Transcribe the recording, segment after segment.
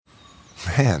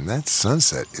Man, that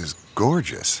sunset is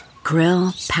gorgeous.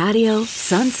 Grill, patio,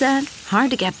 sunset.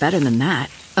 Hard to get better than that.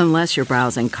 Unless you're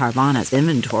browsing Carvana's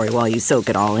inventory while you soak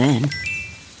it all in.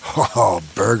 Oh,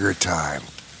 burger time.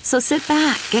 So sit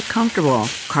back, get comfortable.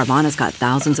 Carvana's got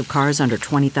thousands of cars under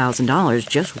 $20,000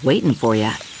 just waiting for you.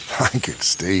 I could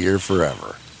stay here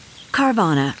forever.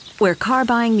 Carvana, where car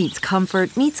buying meets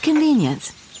comfort meets convenience.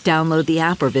 Download the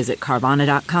app or visit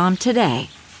Carvana.com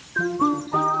today.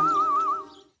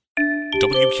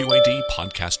 WQAD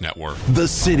Podcast Network. The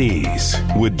Cities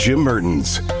with Jim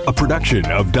Mertens, a production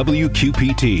of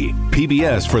WQPT,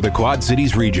 PBS for the Quad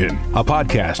Cities region, a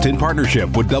podcast in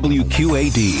partnership with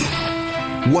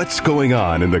WQAD. What's going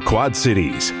on in the Quad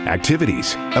Cities?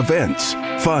 Activities, events,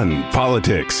 fun,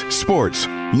 politics, sports,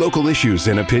 local issues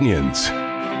and opinions.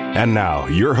 And now,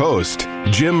 your host,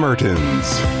 Jim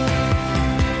Mertens.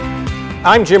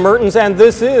 I'm Jim Mertens, and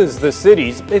this is The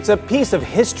Cities. It's a piece of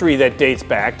history that dates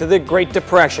back to the Great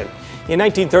Depression. In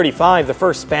 1935, the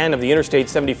first span of the Interstate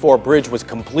 74 bridge was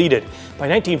completed. By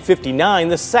 1959,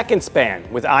 the second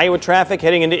span, with Iowa traffic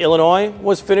heading into Illinois,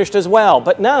 was finished as well.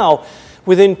 But now,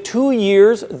 within 2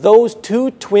 years, those two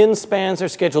twin spans are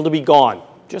scheduled to be gone.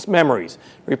 Just memories,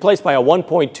 replaced by a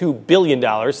 $1.2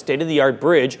 billion state-of-the-art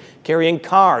bridge carrying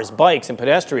cars, bikes, and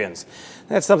pedestrians.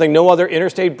 That's something no other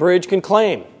interstate bridge can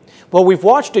claim. Well, we've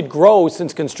watched it grow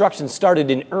since construction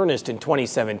started in earnest in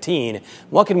 2017.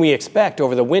 What can we expect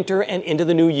over the winter and into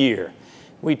the new year?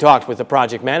 We talked with the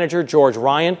project manager, George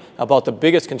Ryan, about the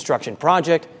biggest construction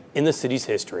project in the city's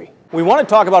history. We want to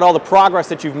talk about all the progress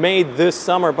that you've made this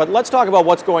summer, but let's talk about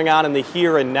what's going on in the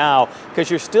here and now, because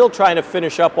you're still trying to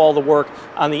finish up all the work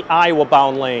on the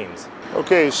Iowa-bound lanes.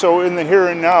 Okay, so in the here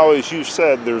and now, as you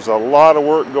said, there's a lot of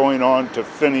work going on to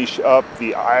finish up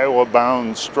the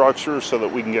Iowa-bound structure so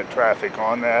that we can get traffic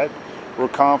on that. We're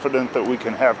confident that we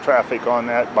can have traffic on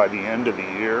that by the end of the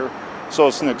year. So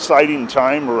it's an exciting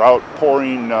time. We're out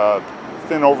pouring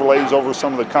thin overlays over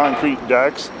some of the concrete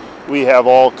decks. We have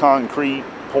all concrete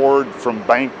poured from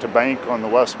bank to bank on the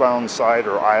westbound side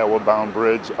or Iowa-bound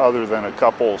bridge, other than a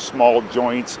couple small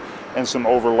joints and some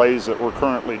overlays that we're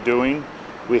currently doing.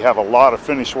 We have a lot of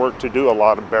finished work to do, a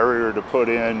lot of barrier to put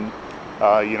in,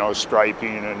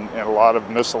 striping and a lot of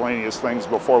miscellaneous things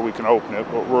before we can open it.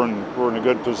 But we're in a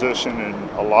good position, and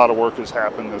a lot of work has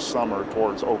happened this summer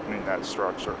towards opening that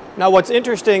structure. Now, what's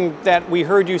interesting that we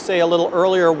heard you say a little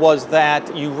earlier was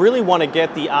that you really want to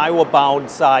get the Iowa-bound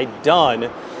side done,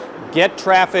 get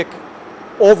traffic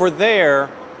over there,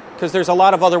 because there's a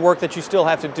lot of other work that you still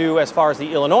have to do as far as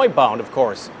the Illinois-bound, of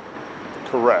course.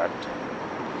 Correct.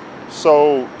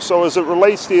 So as it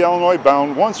relates to the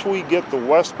Illinois-bound, once we get the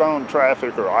westbound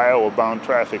traffic or Iowa-bound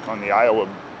traffic on the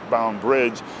Iowa-bound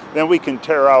bridge, then we can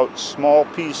tear out small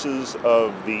pieces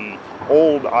of the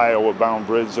old Iowa-bound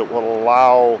bridge that will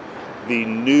allow the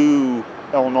new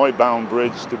Illinois-bound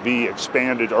bridge to be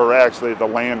expanded, or actually the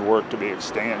land work to be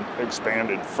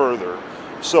expanded further.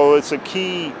 So it's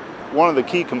one of the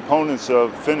key components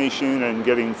of finishing and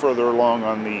getting further along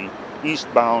on the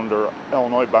eastbound or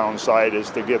Illinois-bound side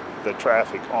is to get the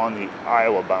traffic on the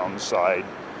Iowa-bound side.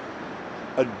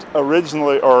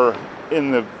 Originally, or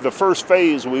in the first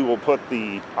phase, we will put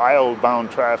the Iowa-bound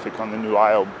traffic on the new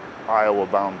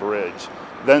Iowa-bound bridge.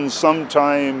 Then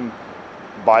sometime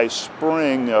by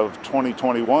spring of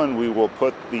 2021, we will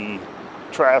put the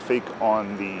traffic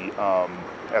on the,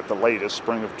 at the latest,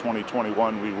 spring of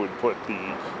 2021, we would put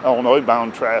the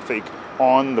Illinois-bound traffic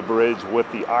on the bridge with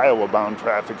the Iowa-bound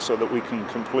traffic so that we can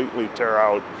completely tear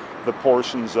out the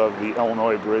portions of the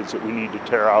Illinois bridge that we need to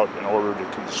tear out in order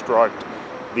to construct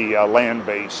the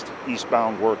land-based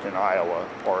eastbound work in Iowa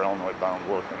or Illinois-bound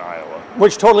work in Iowa.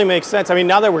 Which totally makes sense. I mean,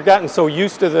 now that we've gotten so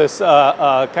used to this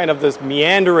kind of this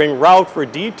meandering route for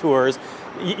detours,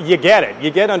 you get it.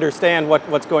 You understand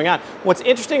what's going on. What's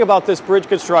interesting about this bridge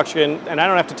construction, and I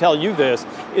don't have to tell you this,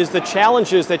 is the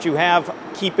challenges that you have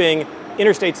keeping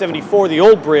Interstate 74, the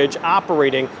old bridge,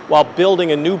 operating while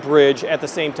building a new bridge at the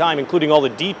same time, including all the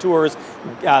detours,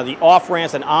 the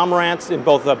off-ramps and on-ramps in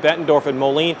both Bettendorf and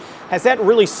Moline. Has that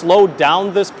really slowed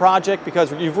down this project?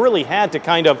 Because you've really had to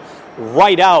kind of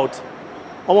write out,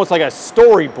 almost like a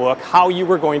storybook, how you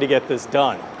were going to get this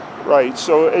done. Right,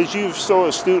 so as you've so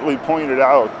astutely pointed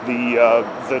out,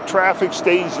 the traffic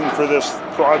staging for this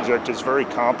project is very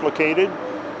complicated.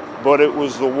 But it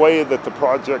was the way that the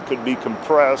project could be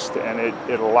compressed, and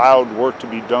it allowed work to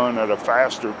be done at a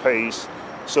faster pace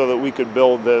so that we could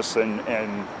build this and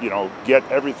get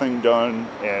everything done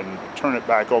and turn it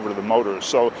back over to the motorists.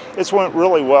 So it's went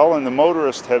really well, and the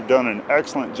motorists have done an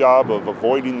excellent job of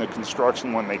avoiding the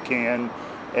construction when they can.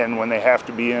 And when they have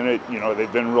to be in it,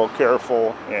 they've been real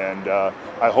careful, and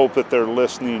I hope that they're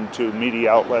listening to media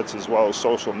outlets as well as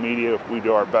social media. We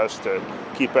do our best to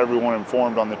keep everyone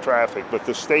informed on the traffic, but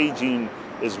the staging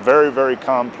is very, very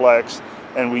complex,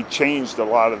 and we changed a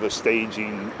lot of the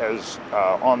staging as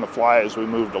on the fly as we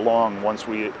moved along once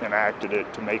we enacted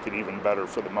it to make it even better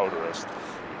for the motorist.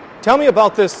 Tell me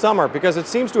about this summer, because it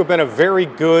seems to have been a very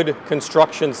good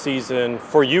construction season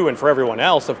for you and for everyone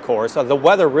else, of course. The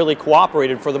weather really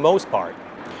cooperated for the most part.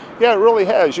 Yeah, it really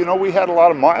has. We had a lot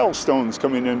of milestones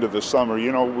coming into the summer.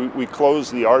 We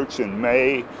closed the arch in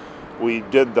May. We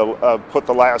did put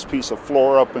the last piece of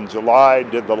floor up in July,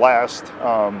 did the last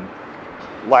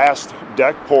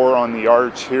deck pour on the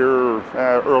arch here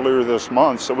earlier this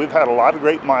month. So we've had a lot of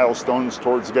great milestones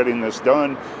towards getting this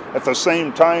done. At the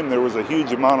same time, there was a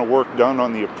huge amount of work done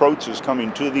on the approaches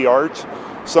coming to the arch.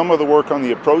 Some of the work on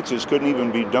the approaches couldn't even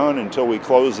be done until we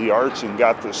closed the arch and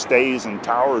got the stays and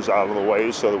towers out of the way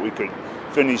so that we could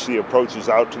finish the approaches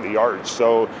out to the arch.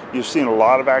 So you've seen a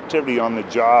lot of activity on the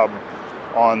job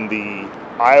on the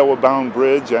Iowa-bound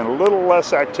bridge and a little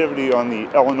less activity on the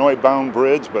Illinois-bound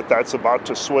bridge, but that's about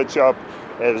to switch up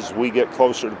as we get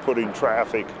closer to putting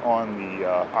traffic on the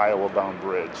Iowa-bound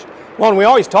bridge. Well, and we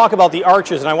always talk about the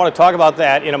arches, and I want to talk about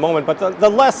that in a moment, but the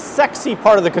less sexy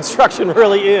part of the construction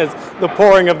really is the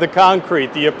pouring of the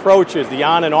concrete, the approaches, the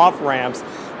on and off ramps.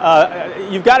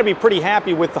 You've got to be pretty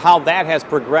happy with how that has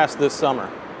progressed this summer.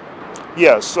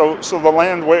 Yes, so the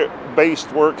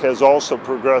land-based work has also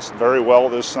progressed very well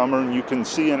this summer, and you can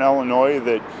see in Illinois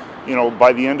that,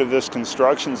 by the end of this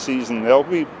construction season, they'll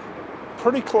be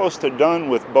pretty close to done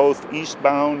with both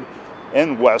eastbound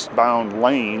and westbound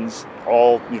lanes,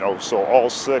 all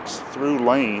 6 through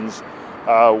lanes,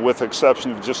 with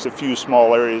exception of just a few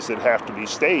small areas that have to be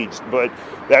staged. But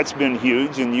that's been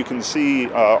huge, and you can see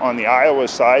on the Iowa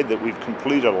side that we've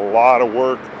completed a lot of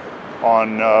work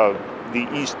on the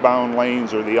eastbound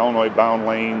lanes or the Illinois-bound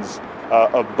lanes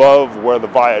above where the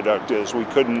viaduct is. We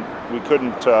couldn't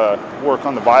work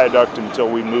on the viaduct until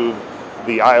we moved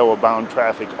the Iowa-bound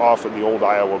traffic off of the old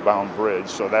Iowa-bound bridge,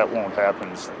 so that won't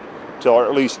happen till, or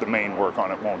at least the main work on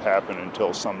it won't happen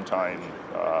until sometime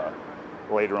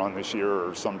later on this year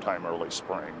or sometime early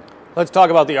spring. Let's talk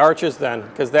about the arches then,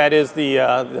 because that is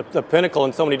the pinnacle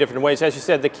in so many different ways. As you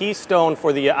said, the keystone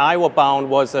for the Iowa-bound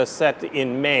was set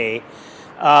in May.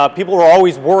 People were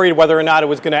always worried whether or not it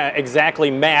was going to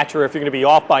exactly match or if you're going to be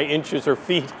off by inches or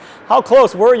feet. How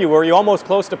close were you? Were you almost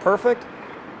close to perfect?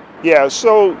 Yeah,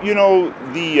 so,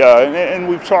 and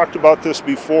we've talked about this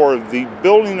before, the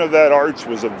building of that arch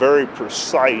was a very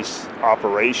precise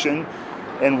operation,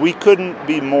 and we couldn't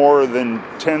be more than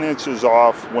 10 inches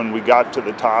off when we got to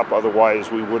the top,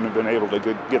 otherwise we wouldn't have been able to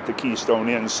get the keystone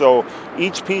in. So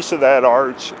each piece of that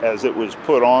arch, as it was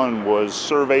put on, was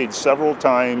surveyed several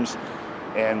times,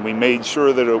 and we made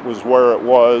sure that it was where it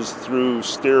was through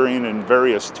steering and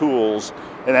various tools,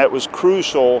 and that was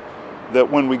crucial. That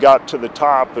when we got to the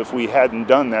top, if we hadn't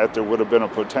done that, there would have been a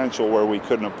potential where we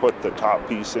couldn't have put the top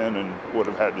piece in and would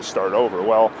have had to start over.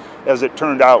 Well, as it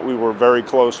turned out, we were very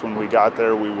close when we got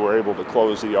there. We were able to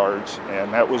close the arch,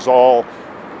 and that was all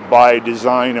by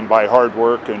design and by hard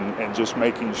work and just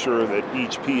making sure that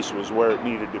each piece was where it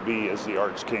needed to be as the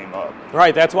arch came up.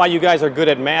 Right, that's why you guys are good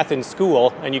at math in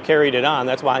school and you carried it on.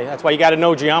 That's why you got to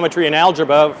know geometry and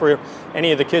algebra for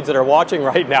any of the kids that are watching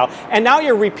right now. And now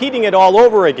you're repeating it all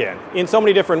over again in so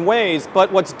many different ways,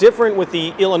 but what's different with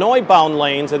the Illinois-bound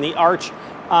lanes and the arch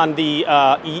on the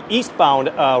eastbound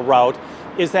route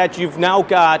is that you've now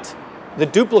got the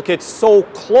duplicates so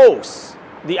close.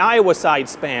 The Iowa side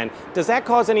span, does that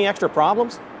cause any extra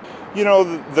problems?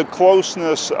 The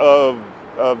closeness of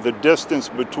the distance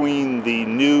between the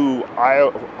new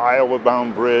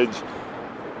Iowa-bound bridge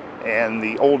and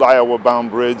the old Iowa-bound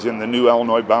bridge and the new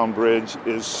Illinois-bound bridge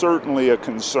is certainly a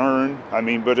concern.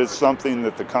 But it's something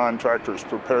that the contractor is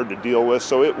prepared to deal with,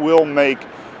 so it will make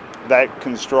that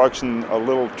construction a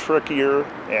little trickier,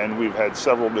 and we've had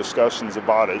several discussions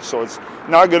about it. So it's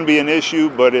not going to be an issue,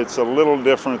 but it's a little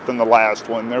different than the last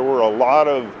one. There were a lot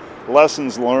of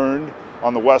lessons learned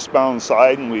on the westbound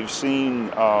side, and we've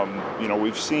seen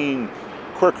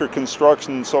quicker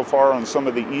construction so far on some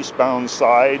of the eastbound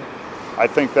side. I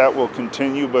think that will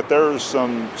continue, but there's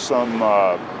some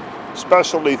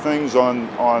specialty things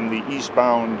on the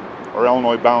eastbound or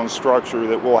Illinois-bound structure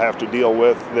that we'll have to deal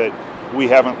with that we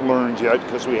haven't learned yet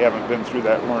because we haven't been through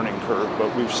that learning curve,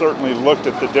 but we've certainly looked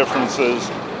at the differences,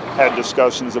 had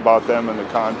discussions about them, and the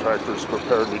contractor's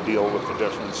prepared to deal with the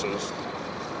differences.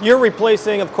 You're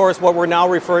replacing, of course, what we're now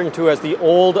referring to as the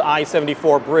old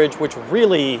I-74 bridge, which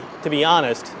really, to be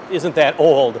honest, isn't that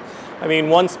old. I mean,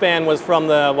 one span was from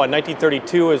the,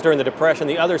 1932, was during the Depression.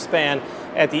 The other span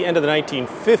at the end of the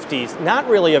 1950s. Not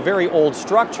really a very old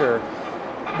structure.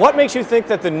 What makes you think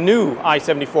that the new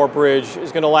I-74 bridge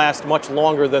is going to last much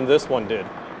longer than this one did?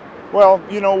 Well,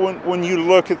 when you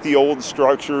look at the old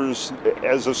structures,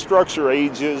 as a structure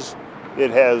ages, it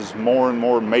has more and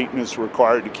more maintenance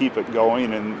required to keep it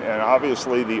going, and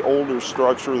obviously the older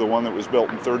structure, the one that was built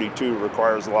in 32,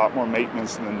 requires a lot more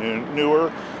maintenance than the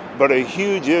newer. But a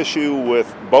huge issue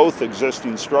with both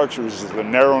existing structures is the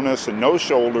narrowness and no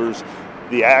shoulders,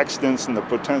 the accidents and the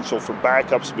potential for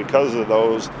backups because of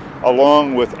those,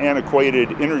 along with antiquated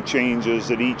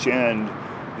interchanges at each end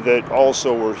that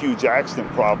also were huge accident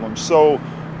problems. So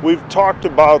we've talked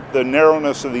about the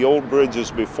narrowness of the old bridges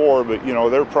before, but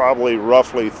they're probably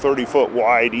roughly 30 foot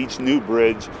wide. Each new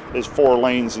bridge is 4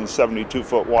 lanes and 72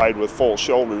 foot wide with full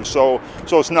shoulders. So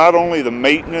it's not only the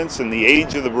maintenance and the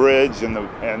age of the bridge and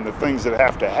the things that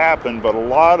have to happen, but a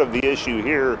lot of the issue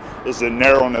here is the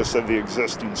narrowness of the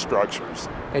existing structures.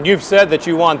 And you've said that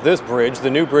you want this bridge,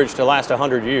 the new bridge, to last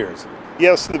 100 years.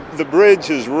 Yes, the bridge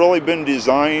has really been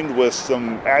designed with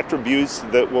some attributes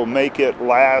that will make it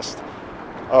last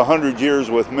 100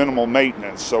 years with minimal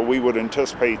maintenance. So we would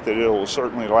anticipate that it will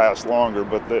certainly last longer,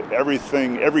 but every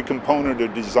component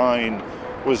of design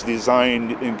was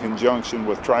designed in conjunction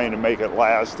with trying to make it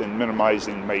last and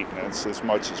minimizing maintenance as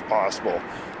much as possible.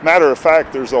 Matter of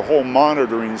fact, there's a whole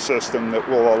monitoring system that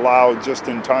will allow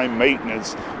just-in-time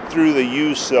maintenance through the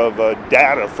use of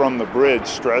data from the bridge,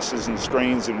 stresses and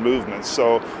strains and movements.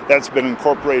 So that's been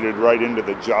incorporated right into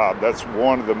the job. That's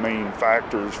one of the main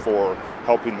factors for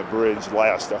helping the bridge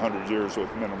last 100 years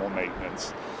with minimal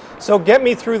maintenance. So get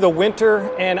me through the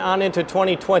winter and on into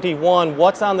 2021.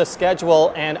 What's on the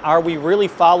schedule, and are we really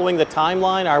following the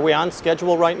timeline? Are we on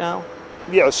schedule right now?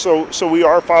 Yeah, so we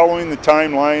are following the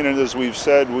timeline, and as we've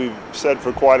said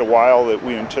for quite a while that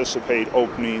we anticipate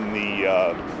opening the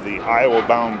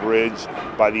Iowa-bound bridge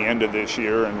by the end of this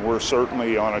year, and we're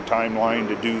certainly on a timeline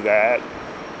to do that.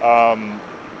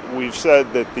 We've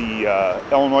said that the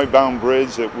Illinois-bound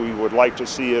bridge, that we would like to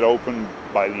see it open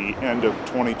by the end of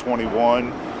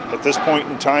 2021. At this point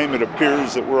in time, it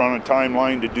appears that we're on a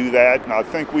timeline to do that. And I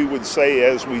think we would say,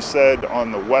 as we said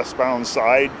on the westbound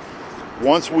side,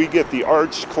 once we get the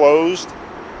arch closed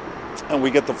and we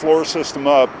get the floor system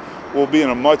up, we'll be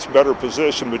in a much better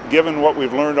position. But given what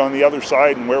we've learned on the other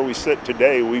side and where we sit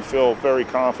today, we feel very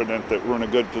confident that we're in a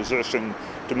good position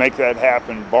to make that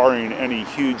happen, barring any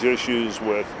huge issues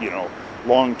with,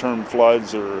 long-term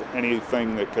floods or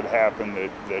anything that could happen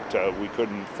that we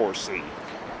couldn't foresee.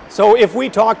 So if we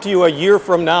talk to you a year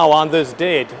from now on this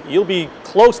date, you'll be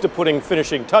close to putting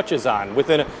finishing touches on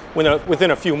within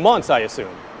a few months, I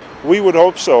assume. We would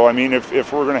hope so. I mean,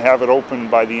 if we're going to have it open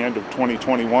by the end of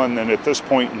 2021, then at this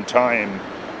point in time,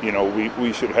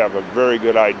 we should have a very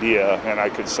good idea, and I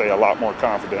could say a lot more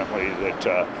confidently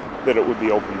that it would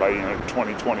be open by the end of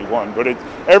 2021. But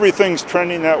everything's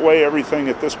trending that way. Everything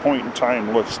at this point in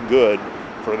time looks good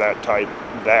for that time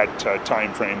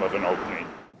frame of an opening.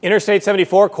 Interstate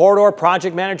 74 Corridor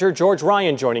Project Manager George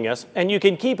Ryan joining us, and you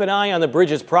can keep an eye on the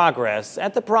bridge's progress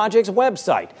at the project's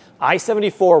website,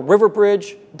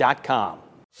 i74riverbridge.com.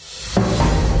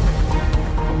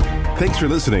 Thanks for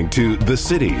listening to The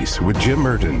Cities with Jim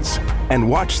Mertens. And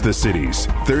watch The Cities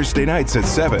Thursday nights at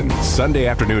 7, Sunday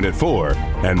afternoon at 4,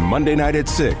 and Monday night at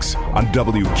 6 on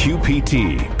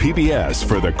WQPT, PBS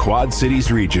for the Quad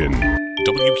Cities region.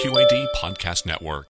 WQAD Podcast Network.